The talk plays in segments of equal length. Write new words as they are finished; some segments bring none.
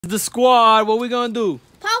The squad, what we gonna do?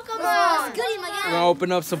 Pokemon. We're gonna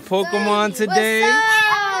open up some Pokemon today.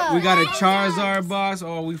 We got a Charizard box.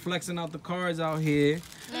 Oh, we flexing out the cards out here.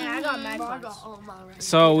 Man, I got mad cards.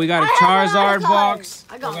 So we got a Charizard box.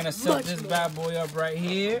 We're gonna set this bad boy up right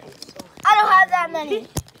here. I don't have that many.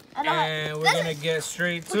 And we're gonna get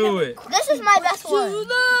straight to it. This is my best one.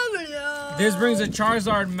 This brings a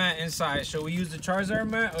Charizard mat inside. Should we use the Charizard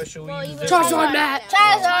mat or should we use this Charizard mat.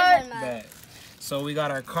 Charizard mat. So we got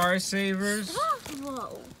our card savers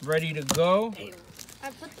ready to go.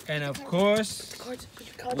 And of course,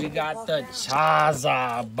 we got the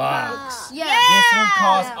Charizard box. Yeah. This one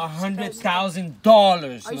costs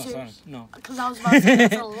 $100,000. No. Because I was about to say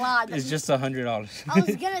that's a lot. It's just $100. I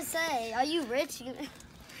was gonna say, are you rich?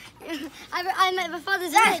 I met my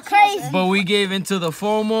father's. That's crazy. But we gave into the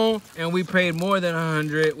FOMO and we paid more than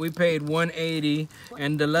 100. We paid 180.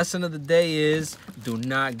 And the lesson of the day is do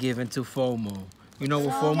not give into FOMO. You know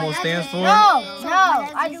what FOMO stands for? No,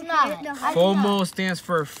 I do not. FOMO stands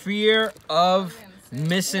for fear of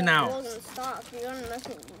missing out.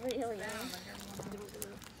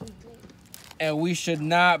 And we should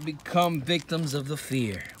not become victims of the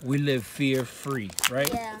fear. We live fear-free,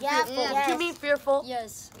 right? Yeah. You mean fearful?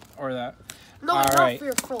 Yes. Or that. No, All not right.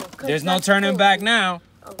 fearful. There's no turning back now.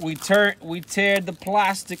 We tear the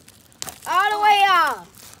plastic. All the way off.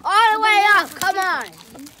 All the way off. Come on.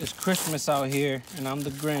 It's Christmas out here, and I'm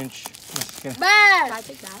the Grinch. Man. Can I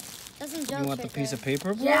take that? You want the piece of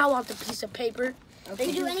paper, bro? Yeah, I want the piece of paper. They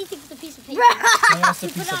can do anything with the piece of paper. He wants the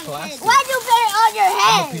piece of plastic. Why'd you put it on your I'm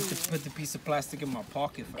head? gonna put the piece of plastic in my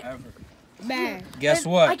pocket forever. Man. Guess I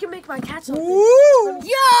what? can make my cats open. Yo!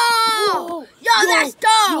 That's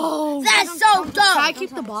dope! That's so dope! Can I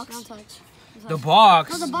keep the box? The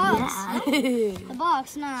box. The box. The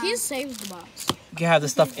box, nah. He saves the box. You can have the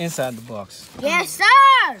stuff inside the box. Yes,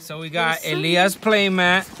 sir! So we got Elias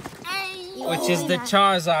playmat, which is the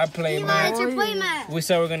Charizard playmat. Your playmat. We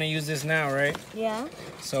said we're gonna use this now, right? Yeah.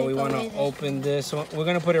 So we want to open this one. We're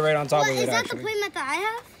gonna put it right on top of it, Is that actually. the playmat that I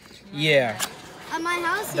have? Yeah. At my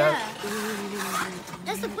house? That- Yeah.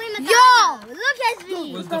 That's the playmat that I have. Look at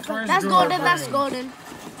me! Was the first That's drawer golden, that's burning? golden.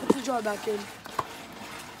 Put the jar back in.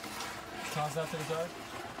 Toss that to the side.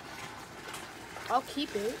 I'll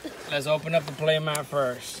keep it. Let's open up the playmat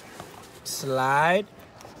first. Slide.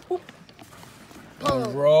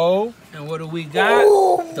 And roll. And what do we got?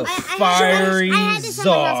 The fiery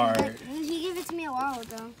Zard. He gave it to me a while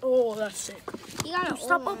ago. Oh, that's sick. You got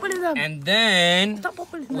Stop opening them. And then Stop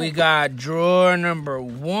opening them. we got drawer number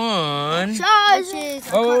 1. Charges.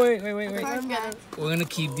 Oh, wait. We're gonna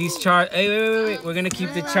keep these wait. We're gonna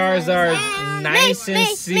keep the Charizards nice and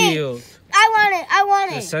sealed. I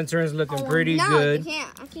want The it. center is looking pretty good. You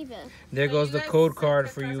can't. I'll keep it. There goes the code card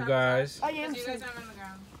for you guys.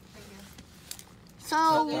 So,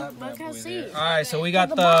 I can't see. All right, so we got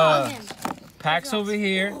the packs over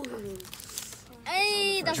here.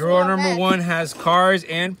 hey, the Drawer number 1 has cards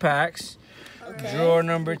and packs. Drawer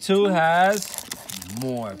number 2 has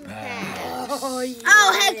more packs.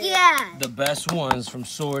 Oh, heck yeah. The best ones from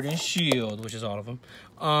Sword and Shield, which is all of them.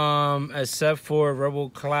 Except for Rebel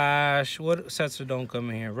Clash. What sets don't come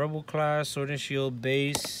in here? Rebel Clash, Sword and Shield,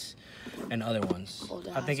 Base, and other ones.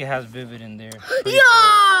 I think it has Vivid in there.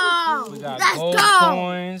 Yo! We got That's gold dope.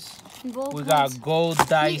 coins. We got gold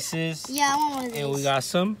dices. Yeah, I want one of these. And we got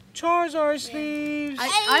some Charizard sleeves.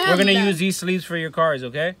 I We're gonna have use these sleeves for your cards,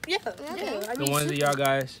 okay? Yeah. I The mean, ones that y'all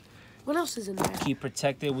guys what else is in there? keep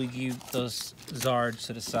protected. We give those Zards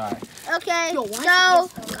to the side. Okay, Yo, so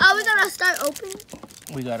are we gonna start opening?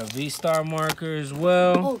 We got a V-Star marker as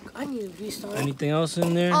well. Oh, I need a V-Star. Anything else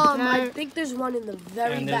in there? I think there's one in the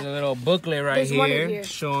very And there's back. a little booklet right There's one in here, here.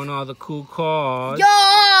 showing all the cool cards. Yo,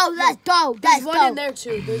 that's dope. That's There's one in dope. there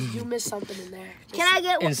too. You missed something in there. Can I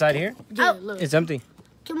get one? Inside here? Yeah, look. It's empty.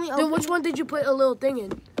 Can we Dude, open? which one did you put a little thing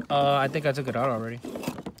in? I think I took it out already.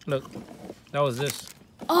 Look, that was this.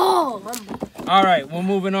 Oh, All right, we're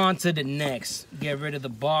moving on to the next. Get rid of the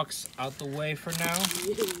box out the way for now.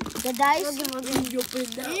 The dice?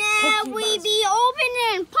 Yeah, Yeah, we be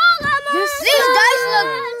opening Pokemon. This-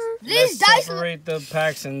 These Let's dice look. separate the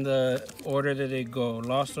packs in the order that they go.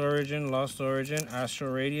 Lost Origin,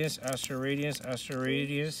 Astral Radiance, Astral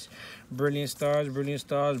Radiance, Brilliant Stars.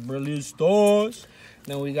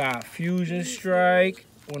 Then we got Fusion Strike,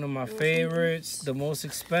 one of my favorites, the most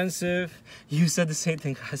expensive. You said the same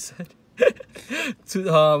thing I said.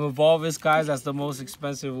 Evolve Skies, that's the most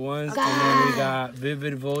expensive ones. And then we got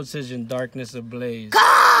Vivid Voltage and Darkness Ablaze.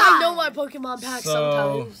 I know my Pokemon packs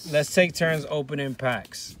So sometimes. let's take turns opening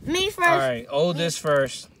packs. Me first. All right, oldest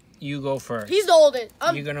first. You go first. He's the oldest.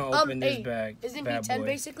 You're gonna open this 8. bag. Isn't bad he 10 boy.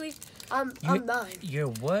 basically? I'm 9. You're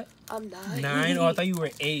what? I'm 9. 9? Oh, I thought you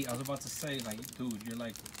were 8. I was about to say, like, dude, you're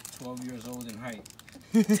like 12 years old in height.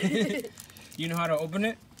 You know how to open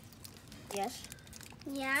it? Yes.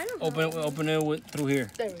 Yeah, I know. Open it through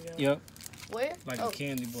here. There we go. Yep. Where? Like a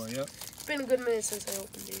candy bar. Yep. It's been a good minute since I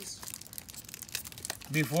opened these.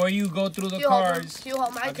 Before you go through the Can you hold them? cards. Can you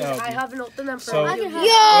hold them? I can help I you. haven't opened them for So- a I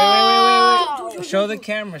while. can Wait. Show the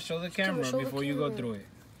camera. Show the camera Show the before you go camera. through it.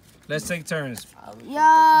 Let's take turns. Yo.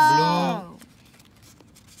 Blue.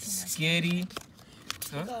 Skitty.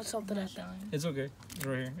 Huh? Got something like that. It's okay. It's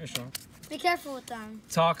right here. It's Sean. Be careful with them.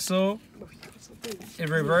 Toxo. In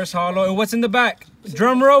reverse hollow. And what's in the back?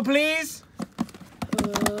 Drum roll, please. Boom!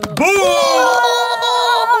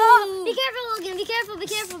 Be careful, Logan. Be careful. Be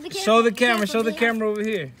careful. Be careful. Show the be camera. careful, Show the be careful. camera over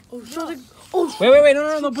here. Oh, show the... Wait.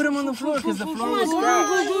 No. Don't put him on the floor because the floor is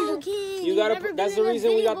scratched. Okay. You gotta. Never been That's in the a reason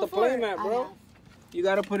we video got the before. play mat, bro. You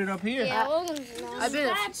gotta put it up here. Yeah, Logan's I've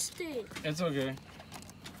been... It's okay.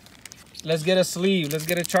 Let's get a sleeve. Let's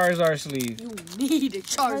get a Charizard sleeve. You need a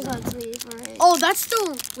charger. please. Alright. Oh, that's still...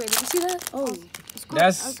 Wait, let me see that. Oh.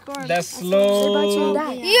 That's slow.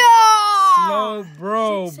 Yo! Slow,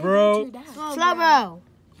 bro. Slow, bro.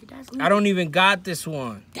 I don't even got this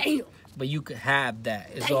one. Damn. But you could have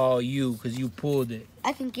that. It's all you because you pulled it.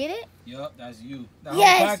 I can get it? Yup, that's you. The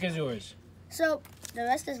Yes. whole pack is yours. So, the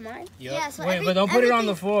rest is mine? Yup. Yeah, so Wait, but don't put it on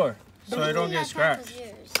the everything- floor so it don't get scratched.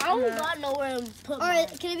 I don't got nowhere to put mine.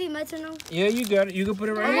 Alright, can it be my turn now? Yeah, you got it. You can put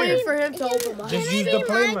it I'm right waiting here. for him to open mine. Just use the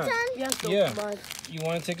play mat. Yes, Yeah. open mine. You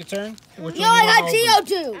want to take a turn? Which Yo, one I you got wanna Geo open?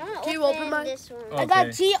 too. Can you open mine? I got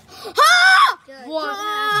Okay. Geo. Ha! What?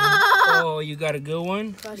 Oh, you got a good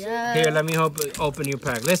one? Yeah. Here, let me open your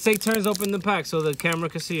pack. Let's take turns open the pack so the camera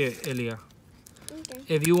can see it, Ilya.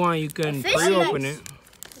 If you want, you can pre-open it.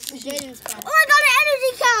 Oh, I got an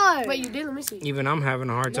energy card. Wait, you did? Let me see. Even I'm having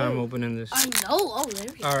a hard time opening this. I know. Oh, there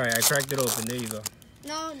we go. All right, I cracked it open. There you go.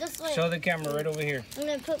 No, this way. Show the camera right over here. I'm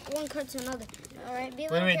gonna put one card to another. Alright, be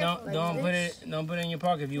Wait, careful. don't put it in your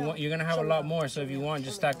pocket. If you want, you're gonna have a lot more. So if you want,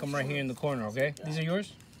 just stack them right here in the corner, okay? These are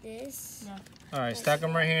yours. This. All right, stack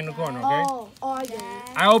them right here in the corner, okay? Oh, I get it.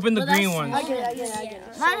 I opened the green ones. I get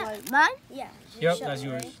it. Mine? Yeah. Yep, that's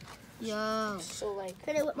yours. Yo. So, like,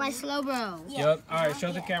 Put it with my slow bro. Yep. All right,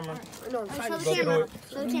 show the camera. no, I'm trying Show to the Go through camera. it.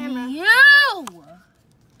 Show the camera. Yo!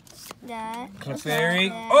 That. Clefairy.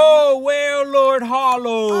 Oh, well, Lord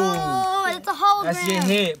Hollow. Oh, it's a hologram. That's your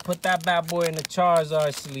hit. Put that bad boy in the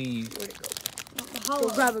Charizard sleeve. Where'd it go? The holo.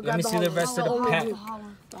 Go grab it, Let me see the rest of the hollow. pack.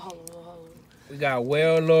 The hollow. We got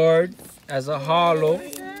Well Lord as a hollow.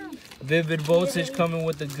 Vivid Voltage coming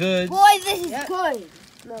with the goods. Boy, this is good.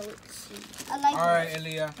 No, let's see. I like All right,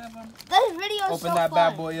 Ilya. this video. Is Open so that fun.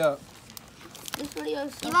 bad boy up. This video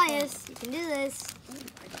is so Elias, you can do this.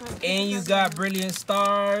 And you got Brilliant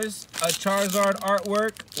Stars, a Charizard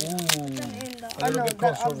artwork. Ooh. A little bit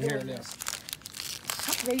closer over here, Ilya.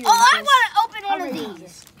 Oh, I want to open one of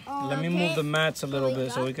these. Let me move the mats a little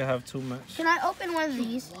bit so we can have two mats. Can I open one of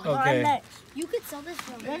these? Okay. You could sell this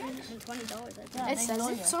for $120. It says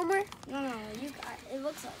it somewhere? No, it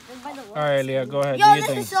looks like it's by the All right, Ilya, go ahead. Yo, Do your this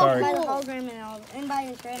thing. is so Sorry. by the hologram and all, and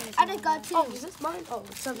by the trend. I just got two. Oh, is this mine? Oh,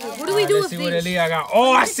 it's something. What All do we right, do let's with see what these? Ilya got.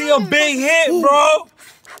 Oh, I see a big hit, bro.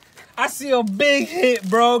 I see a big hit,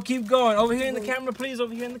 bro. Keep going. Over here in the camera, please.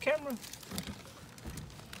 Over here in the camera.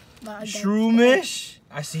 Shroomish.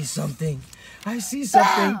 I see something. I see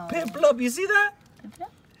something. Pimple up. You see that?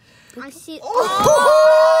 I see. You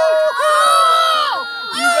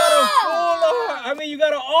got a full. You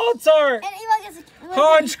got an altar. And Eli gets a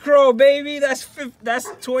Haunch Crow, baby. That's $20,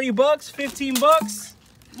 $15.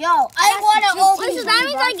 Yo, I want to open. So that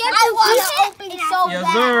means I get to open so Yes,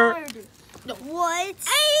 bad. sir. What? I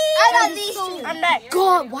got these two. I'm back.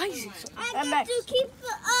 God, why is it so? I get to keep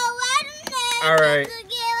the watermelon. All right.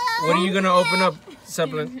 What are you gonna open up,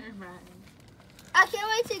 Zeppelin? I can't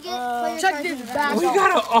wait to get. Check this bag. We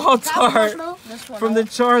got an altar from the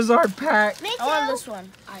Charizard pack. Me too. I want this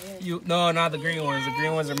one. No, not the green ones. The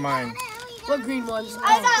green ones are mine. What green ones?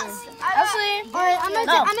 I got. Actually, all right. I'm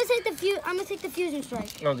gonna take the fusion strike.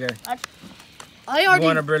 Okay. I You already.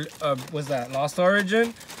 want to? What's that? Lost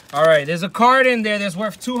Origin. All right. There's a card in there that's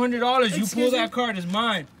worth $200. You pull that card, it's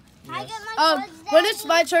mine. I get my When it's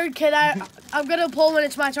my turn, I'm gonna pull. When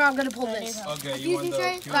it's my turn, I'm gonna pull this. Okay. You want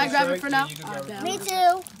the? Can I grab it for now? You can grab it. Me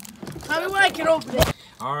too. Tell me when I can open it.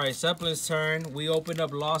 All right, Zeppelin's turn. We opened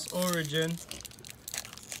up Lost Origin.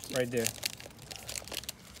 Right there.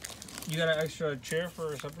 You got an extra chair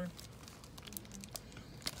for Zeppelin?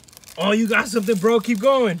 Oh, you got something, bro. Keep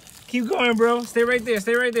going. Keep going, bro. Stay right there.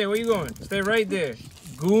 Stay right there. Where you going? Stay right there.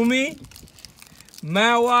 Gumi.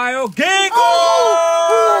 Mad Wild Giggle!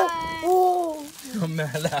 Oh. I'm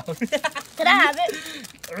mad loud. Can I have it?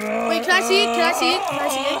 Wait, can I see it? Can I see it? Can I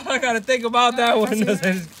see it? I gotta think about that one. That's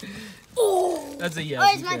a yes. Oh,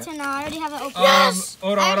 it's you my can. turn now. I already have it open. Yes!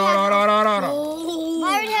 Hold on. I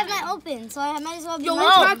already have that open, so I might as well be Yo, mine.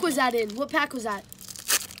 what pack was that in? What pack was that?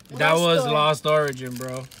 That was Lost Origin,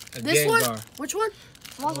 bro. A This one? Gengar. Which one?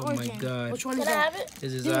 Lost Oh my Origin. god. Which one is Can I that? have it?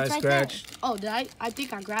 Is his Dude, eye it's right scratched? Oh, did I? I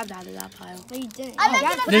think I grabbed out of that pile. No, you didn't.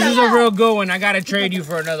 This is a real good one. I gotta trade you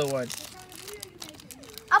for another one.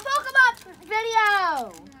 A Pokemon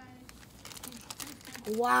video.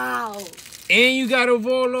 Wow. And you got a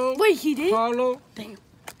Volo. Wait, he did? Paulo.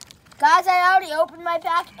 Guys, I already opened my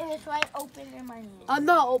pack and it's right open in my hand. I'm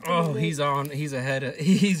not opening Oh, it. he's on. He's ahead of.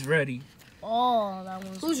 He's ready. Oh, that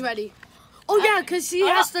one's. Who's ready? Oh, yeah, because he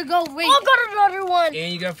has to go. Wait. I got another one.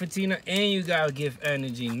 And you got Fatina. And you got Gift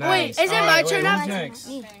Energy. Nice. Wait, is it All my right, turn wait, now? Who's next?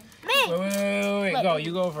 Me. Wait. Look. Go.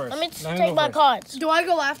 You go first. Let me Let him take go my first. cards. Do I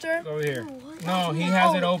go after him? Go over here. No, he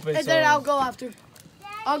has it open. And So then I'll go after.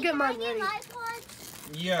 I'll get mine ready.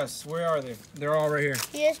 yes. Where are they? They're all right here.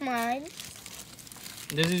 Here's mine.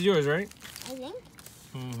 This is yours, right? I think.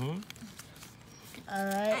 Mm-hmm.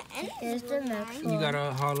 Alright. Here's the next one. You got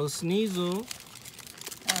a Hollow Sneasel.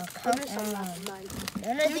 Come on.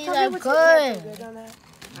 None of these Tell me are what's good. good on that.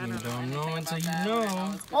 You don't know until you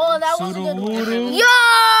know. Oh, that was a good one. Sudowoodo. Yo!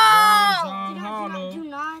 Horizon Hollow. Do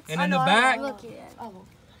not. And in the back, Look at it.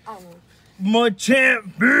 Machamp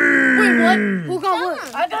B. Wait, what? Who got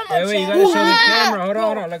what? I got Hey, my wait, you chance. gotta show the camera.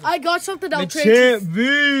 Hold on. Like, I got something I'll trade you. Machamp B.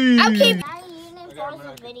 I'll keep. Now you didn't pause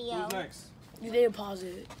the video. Who's next? You didn't pause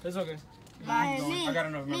it. It's okay. Me. I got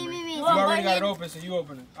enough memory. Me. You already got it open, so you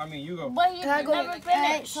open it. I mean, you go. But he Can I go? never Alright,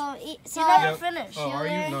 finished. so He so never Yep. finished. Oh, are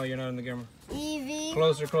you? No, you're not in the camera. Eevee.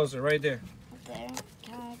 Closer, right there. There.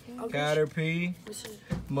 Caterpie,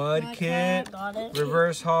 Mudkip, Got it.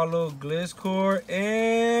 Reverse Hollow Gliscor,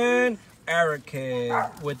 and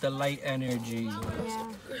Aracade with the light energy.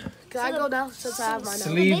 Yeah. Can I go now since I have mine now?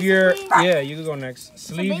 Sleeve your, yeah, you can go next.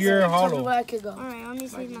 Sleeve your Tell me hollow. where I could go. Alright, let me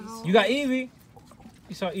see my whole. You got Eevee.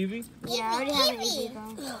 You saw Eevee? Yeah, I already have an Eevee,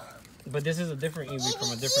 bro. But this is a different Eevee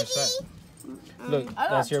from a different set. Look, I got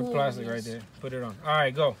that's your two plastic Eevees. right there. Put it on. All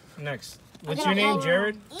right, go. Next. What's your name,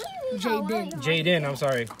 Jared? Jaden. Jaden, I'm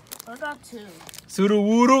sorry. I got two.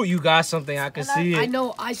 Sudowoodo, you got something. I can see I it.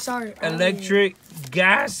 know. I saw it. Electric,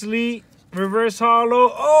 Ghastly, Reverse Hollow.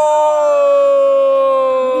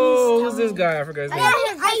 Oh! Who's this guy? I forgot his name.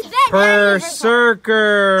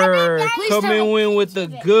 Berserker. Coming in with the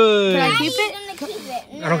goods. Can I keep it?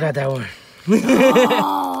 I don't got that one. I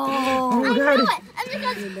don't got it.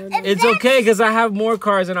 It's okay because I have more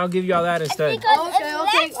cards and I'll give y'all that instead. Okay.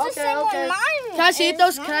 Can I see it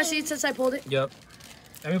though? Can I see it since I pulled it? Yep.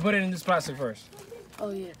 Let me put it in this plastic first.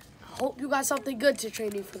 Oh yeah. Hope you got something good to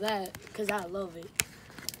trade me for that, cause I love it.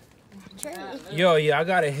 Yo, yeah, I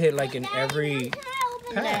got a hit like in every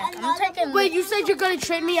pack. I'm taking. Wait, you said you're gonna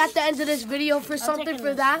trade me at the end of this video for something taking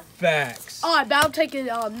for that? Facts. Alright, but I'm taking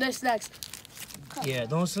this next. Yeah,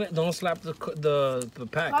 don't slap the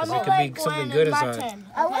pack because Tell it me, could be like, something when good is my inside. turn,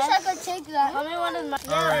 I wish okay? I could take that. Tell me when is my.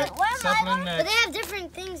 All right, Zeppelin But they next. have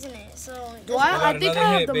different things in it, so. Do got I think I another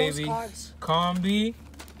have hit, the baby. most cards. Combi,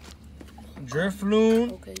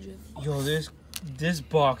 Drifloon. Okay, Jim. Yo, this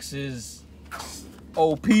box is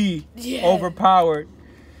OP, Yeah. overpowered.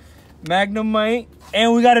 Magnemite,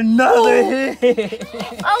 and we got another hit.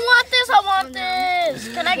 I want this.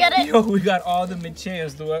 Can I get it? Yo, we got all the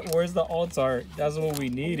Machamps. Where's the alt art? That's what we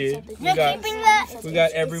needed. You're keeping that? We got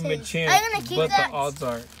every Machamp I'm gonna keep but that. the alt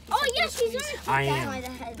art. Oh, yes, she's gonna keep I that am. by the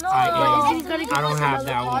head. No. I don't have another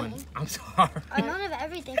that card? one. I'm sorry. I don't have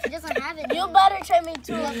everything. She doesn't have it. You better trade me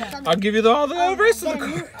two of them. I'll give you all the rest of the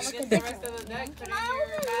cards. Can I open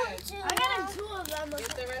one too? I got two of them.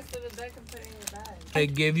 I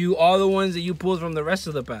give you all the ones that you pulled from the rest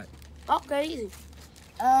of the pack. Okay, easy.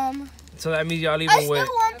 So that means y'all I leaving still with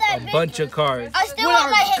want that a big. bunch of cards. I still We want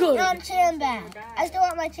are my good. Chan bag. I still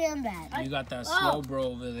want my Chan bag. You got that slow bro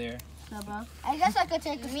over there. I guess I could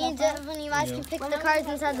take me and Devin, you guys Yeah. can pick the cards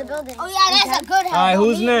inside the building. Oh yeah, that's a good help. All right,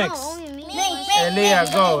 who's Me, next? No, only me. Elia,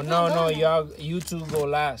 go. No, you two go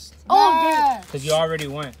last. Oh, Because you already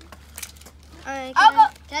went. Alright,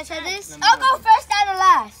 I'll can I try this? I'll go first and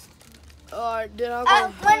last. Alright, then I'll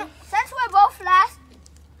go.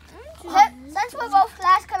 Since we're both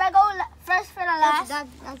last, can I go first for the last? That's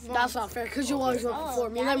That's not fair, because you always went before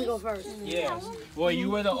me. Let me go first. Yes. Well, you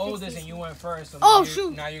were the oldest and you went first. So Oh, now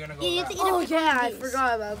shoot. Now you're gonna go You last. need to eat Oh, it. yeah, I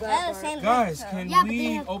forgot about that part. Guys, can Yeah, but they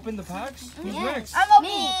we have- open the packs? Who's next? I'm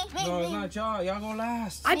opening. No, it's not y'all. Y'all go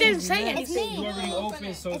last. I didn't say Next. anything. You already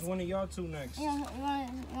opened, so it's one of y'all two next. You wanna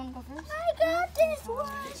go first? I got this one.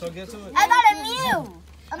 So get to it. I got a Mew.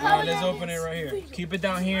 Alright, let's open it right here. Keep it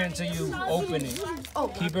down here until you open it.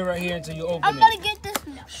 Keep it right here until you open I'm it. gonna get this.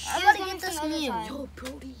 I'm gonna get this Mew. Yo,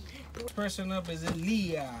 Brody. Person up is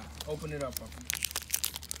Leah. Open it up.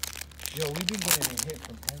 Yo, we've been getting a hit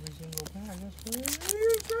from every single pack.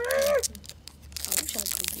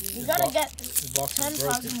 You gotta get This box is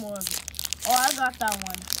 10,000 broken. more. Oh, I got that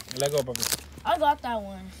one. Let go, puppy. I got that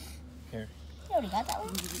one. Here. You already got that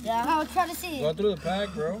one? Yeah. I'll try to see Go it. through the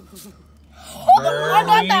pack, bro. I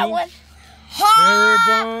got that one. Spirit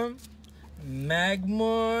Bomb.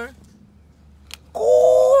 Magmar.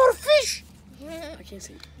 Goldfish. I can't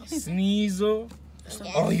see. Sneasel.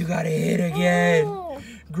 Oh, you got a hit again.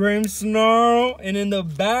 Grim Snarl. And in the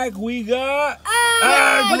back, we got.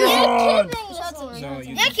 Aggron. No, you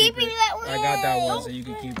You're can keep keeping it. that one. I got that one, so you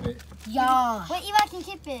can keep it. Yeah. Wait, Eli can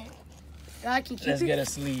keep it. I can keep Let's it. get a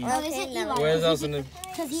sleeve. Oh, is it Eli? Where's else in the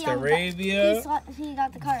Because he Staravia? he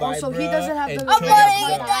got the card. Vibra, so he doesn't have and the- I'm Choice gonna Up.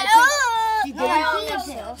 eat that. He No, did. he keeps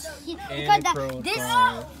it. And Because the that, Crow this,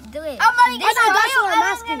 card. do it. I'm gonna This get know, that's what I'm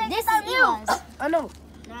asking. This is Eli's. I know.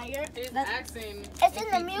 It's asking. It's in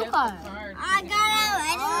the Mew card. Card. I got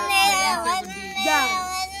it. Yeah.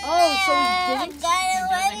 Oh, so he didn't?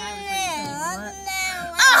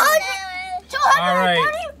 All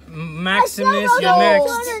right, Maximus, you're next.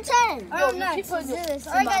 210. Yo, Alright, you next. keep putting Let's do this this. in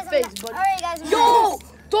Alright, my guys. face, but- Alright, guys. Yo,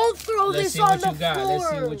 don't throw Let's this see on what the you got. floor. Let's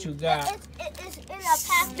see what you got. It's in a pack.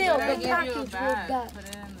 Still, Did I the give you a package was bag? bad. Put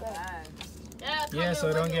it in the bag. Yeah, so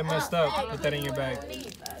it don't get messed up. Put that in your bag.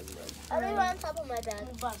 I don't want on top of my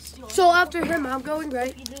bag. So after him, I'm going,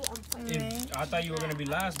 right? I thought you were gonna be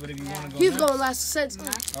last, but if you want to go He's next, going last since.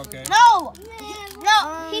 okay. No,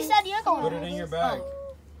 he said you're going. Put it in your bag.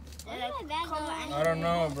 I don't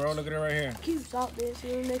know, bro. Look at it right here. Can you stop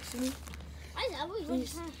dancing next to me? I was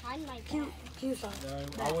trying to find my Can you stop?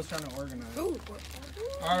 I was trying to organize. Ooh.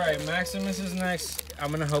 All right, Maximus is next.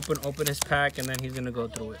 I'm gonna open his pack, and then he's gonna go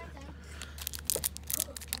through it.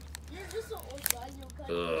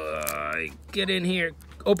 Get in here.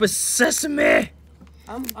 Open sesame.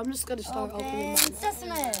 I'm just gonna start opening mine.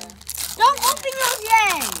 Sesame. Don't open yours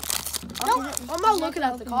yet. I'm not looking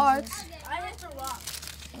at the cards.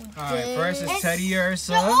 All right, first is Teddy You're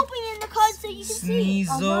Ursa, opening the card so you can see.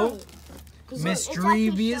 Sneasel, 'Cause look,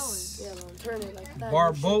 Mischievous, Yeah, man, turn it like that.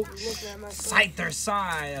 Barboach, Looking at my phone. Scyther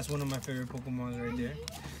Sai. That's one of my favorite Pokemon right there.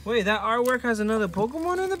 Wait, that artwork has another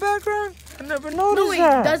Pokemon in the background? I never noticed No, wait,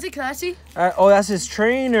 that. does it? Can I see? Oh, that's his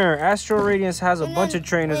trainer. Astro Radiance has a bunch of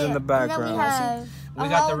trainers in the And then we background. have We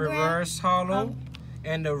got the reverse hollow.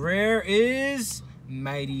 And the rare is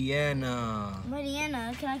Mightyena.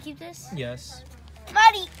 Mariana. Can I keep this? Yes.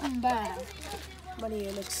 Buddy. Bad. Money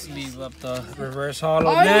in it. Sleeve up the reverse hollow.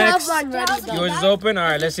 I already have Next. mine ready, though. Yours is open? All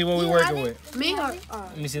right, let's see what we're working with. Me or?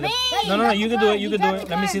 Let me see the... No, you can do it. You can do it.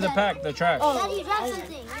 Let me see the pack, the trash. Daddy, you dropped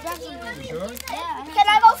something. You dropped something. You sure? Yeah. Can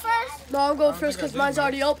I go first? No, I'll go first because mine's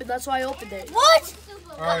already open. That's why I opened it. What?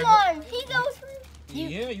 All Come right. on. He goes first.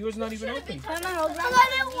 Yeah, yours not even open. Can I hold I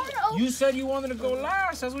didn't want to open. You said you wanted to go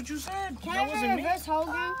last. That's what you said. Can That I wasn't have me. reverse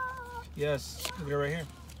hologram? Yes. Look at it right here.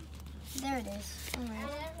 There it is.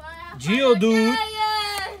 Alright. Geodude,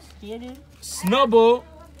 Snubble,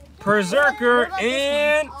 Berserker,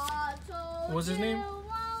 and... What's his name?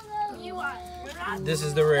 This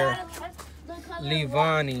is the rare.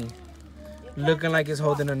 Livani. Looking like it's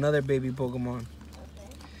holding another baby Pokemon.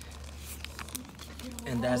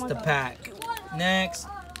 And that's the pack. Next.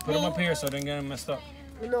 Put them up here so they don't get messed up.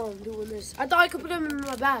 No, I'm doing this. I thought I could put them in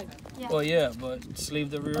my bag. Well, yeah, but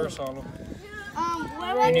sleeve the reverse hollow.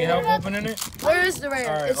 Where You need help opening it? Where is the rare?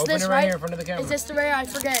 All right, It's open this, it right right? here in front of the camera. Is this the rare? I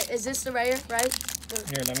forget. Is this the rare, right?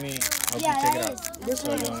 Here, let me help Yeah, you take that it out. This So,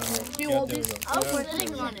 one. no. Can you Yeah, hold there we this?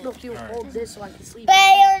 go. No, can you hold this so I can sleep?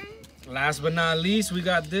 Bam. Last but not least, we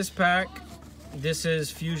got this pack. This is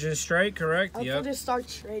Fusion Strike, correct? I'm Yep. gonna start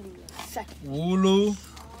trading in a second. Wooloo.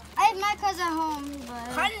 I have my cousin at home,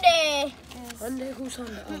 but Hyundai. Hyundai, who's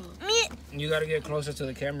Hyundai? Oh, Me. You gotta get closer to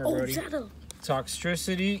the camera, Brody. Zeta.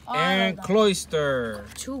 Toxtricity and Cloyster.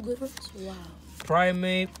 2 good ones? Wow.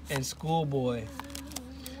 Primate and Schoolboy.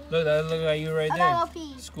 Look, that look like you right I there. got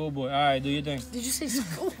OP. Schoolboy. All right, do your thing. Did you say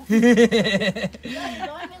school? Hi,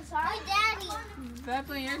 Daddy.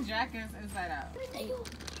 Zeppelin, your jacket's inside out.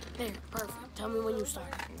 There, perfect. Tell me when you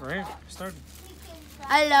start. Right, start.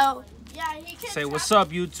 Hello. Yeah, he can. Say what's up,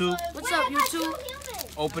 YouTube. What's up, YouTube?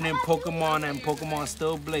 opening Pokemon and Pokemon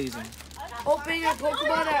Still Blazing. Open your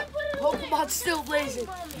Pokemon at Pokemon Still Blazing.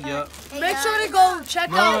 Yep. Make sure to go check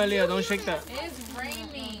out. No, Leah, don't shake that. It's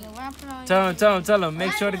raining. Tell him.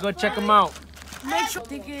 Make sure to go check him out. Make sure.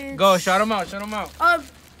 Go, shout him out.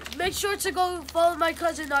 Make sure to go follow my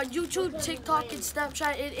cousin on YouTube, TikTok, and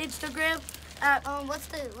Snapchat, and Instagram at what's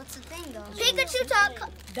the thing though? Pikachu Talk.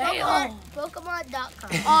 Damn.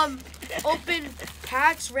 Pokemon.com. Open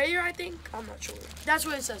packs rare, I think. I'm not sure. That's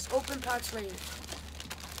what it says. Open packs rare.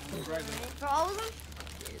 For all of them?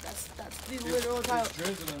 Yeah, that's the literal title.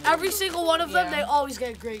 Every single one of them, they always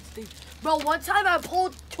get great things. Bro, one time I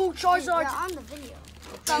pulled 2 Charizards. They're on the video.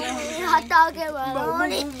 Hot dog and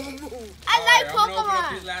macaroni. I like I'm gonna open up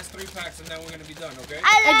Pokemon. these last 3 packs and then we're gonna be done, okay?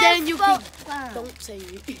 And then you can. Don't say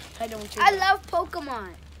it. I don't care. I love Pokemon.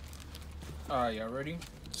 Alright, y'all ready?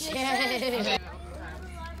 Yeah.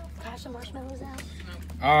 Pass the marshmallows out.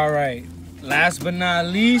 Alright. Last but not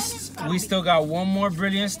least, we still got 1 more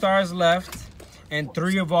Brilliant Stars left and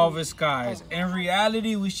 3 Evolving Skies. In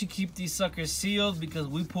reality, we should keep these suckers sealed because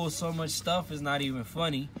we pull so much stuff, it's not even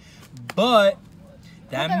funny. But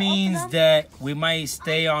that means that we might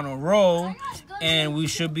stay on a roll and we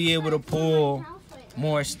should be able to pull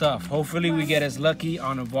more stuff. Hopefully we get as lucky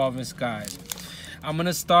on Evolving Skies. I'm going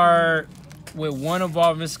to start with 1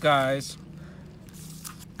 Evolving Skies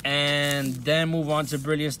and then move on to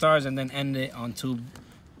Brilliant Stars and then end it on 2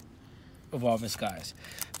 Evolving Skies.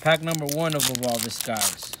 Pack number 1 of Evolving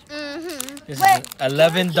Skies. This is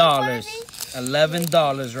 $11.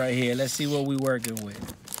 $11 right here. Let's see what we working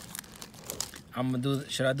with. I'm gonna do.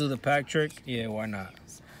 Should I do the pack trick? Yeah, why not?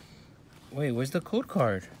 Wait, where's the code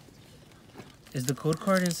card? Is the code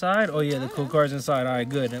card inside? Oh yeah, the code card's inside. All right,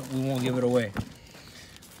 good. We won't give it away.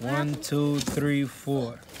 1, 2, 3,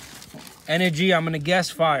 4. Energy. I'm gonna guess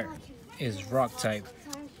fire is rock type.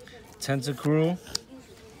 Tentacruel,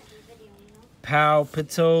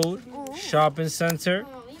 Palpitoad, Shopping Center,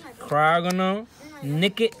 Cryogonal,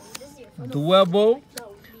 Nickit, Dwebble,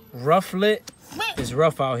 Rufflet. It's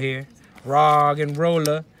rough out here. Rog and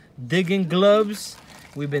Roller, Digging Gloves.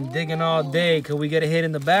 We've been digging all day. Could we get a hit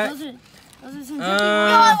in the back? Those are some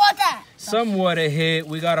I want that. Somewhat a hit.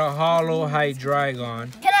 We got a Hollow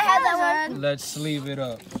Hydreigon. Can I have that one? Let's sleeve it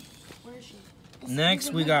up.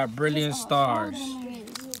 Next, we got Brilliant Stars.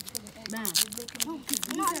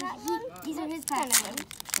 These are his packs.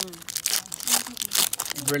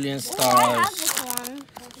 Brilliant I have Stars. this one.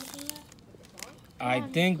 I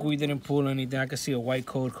think we didn't pull anything. I can see a white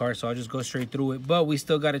code card, so I'll just go straight through it. But we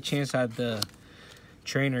still got a chance at the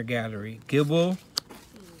trainer gallery. Gibble,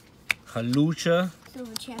 Halucha, Still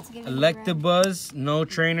have a chance to get Electabuzz, no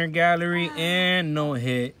trainer gallery, and no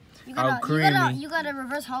hit. you Alcremie. got a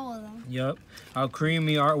reverse hollow though. Yup.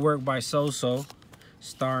 Alcremie artwork by Soso.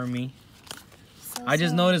 Starmie. I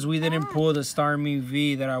just noticed we didn't pull the Starmie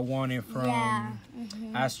V that I wanted from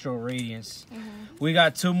Astral Radiance. We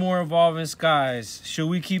got 2 more Evolving Skies. Should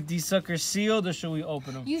we keep these suckers sealed or should we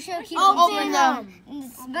open them? You should keep Open them.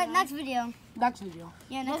 Next video. Next video.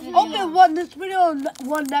 Yeah, next video. Open one this video and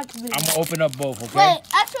one next video. I'm going to open up both, okay? Wait,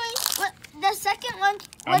 actually, the second one.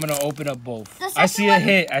 I'm going to open up both. The I see a second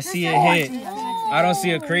hit. I see a hit. I don't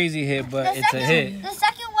see a crazy hit, but it's a hit. The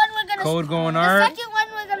second one we're gonna. Code going The art. second one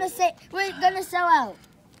we're gonna sell out.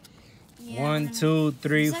 1, 2,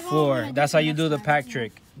 3, 4. That's how you do the pack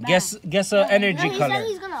trick. Guess an energy color.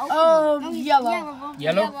 He's gonna open. Yellow.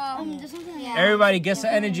 Yellow? Everybody guess an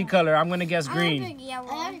energy color. I'm going to guess green.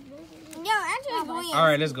 All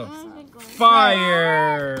right, let's go.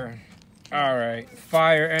 Fire. All right.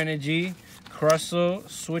 Fire energy. Crustle.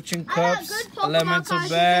 Switching Cups. good Pokemon Elemental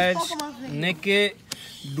cards. Badge. Pokemon cards. Nickit.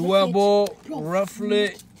 Dwebble.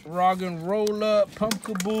 Rufflet. Rog and Roller.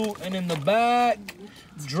 Pumpkaboo. And in the back,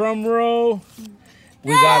 drum roll,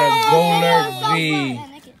 we got a Golurk V.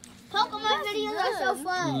 Pokemon videos are so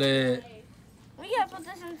fun. Lit. We gotta put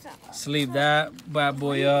this inside. Sleeve that bad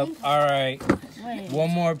boy up. All right. 1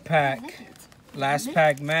 more pack. Last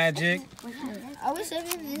pack magic. Are we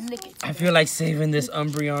saving this? I feel like saving this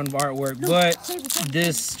Umbreon artwork, but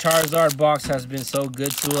this Charizard box has been so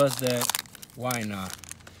good to us that why not?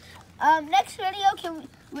 Next video can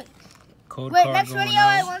we? Code Wait, card next going video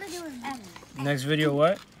I out. want to do is Evan. Next video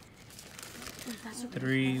what?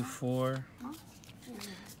 3, 4.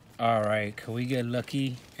 All right, can we get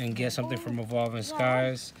lucky and get something from Evolving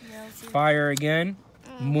Skies? Fire again.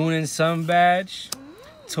 Moon and Sun Badge.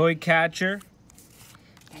 Toy Catcher.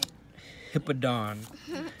 Hippodon.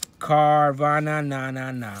 Carvana na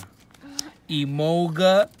na na.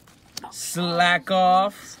 Emoga. Slacking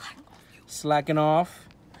off.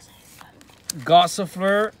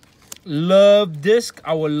 Gossifleur. Love Disc.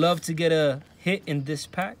 I would love to get a hit in this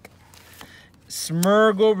pack.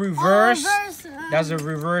 Smurgle reverse. reverse, That's a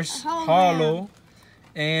reverse hologram. hollow.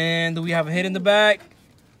 And do we have a hit in the back?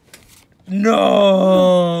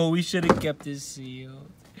 No, we should have kept this sealed.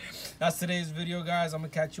 That's today's video, guys. I'm gonna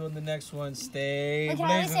catch you on the next one. Stay Wait, can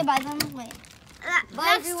I blazing. say bye to them? Wait. Next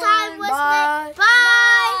everyone. time, what's Bye.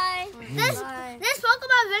 Bye. Bye. This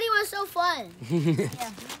Pokemon video was so fun.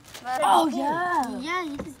 Oh, yeah. Yeah,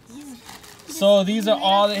 you just So these are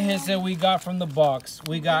all the hits that we got from the box.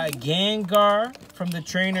 We got Gengar from the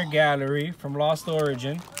Trainer Gallery from Lost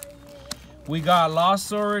Origin. We got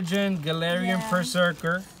Lost Origin Galarian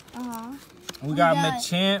Berserker. We got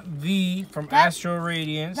Machamp V from Astro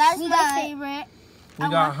Radiance. That's We my got- favorite. We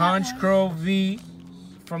got Honchkrow V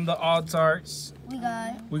from the Altarts.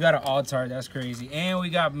 We got an Altart, that's crazy. And we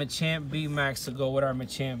got Machamp V Max to go with our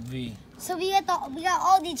Machamp V. So we got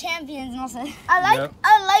all the champions also. I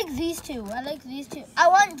like these two. I like these two. I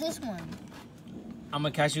want this one. I'm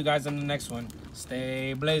gonna catch you guys on the next one.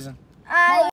 Stay blazing.